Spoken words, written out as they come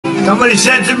Somebody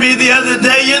said to me the other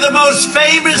day, "You're the most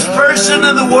famous person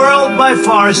in the world by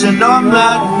far." I said, "No, I'm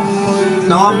not.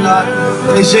 No, I'm not."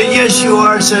 They said, "Yes, you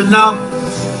are." I said, "No."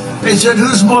 They said,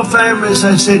 "Who's more famous?"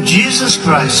 I said, "Jesus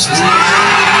Christ."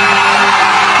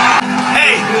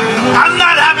 Hey, I'm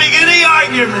not having any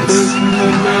arguments.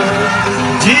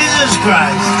 Jesus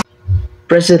Christ.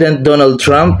 President Donald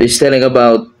Trump is telling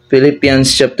about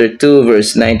Philippians chapter 2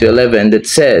 verse 9 to 11 that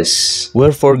says,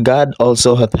 Wherefore God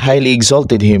also hath highly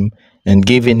exalted him, and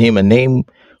given him a name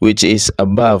which is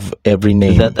above every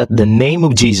name, that at the name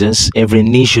of Jesus every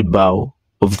knee should bow,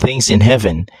 of things in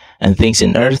heaven, and things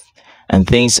in earth, and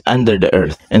things under the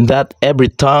earth, and that every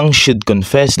tongue should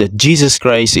confess that Jesus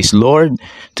Christ is Lord,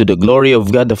 to the glory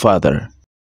of God the Father.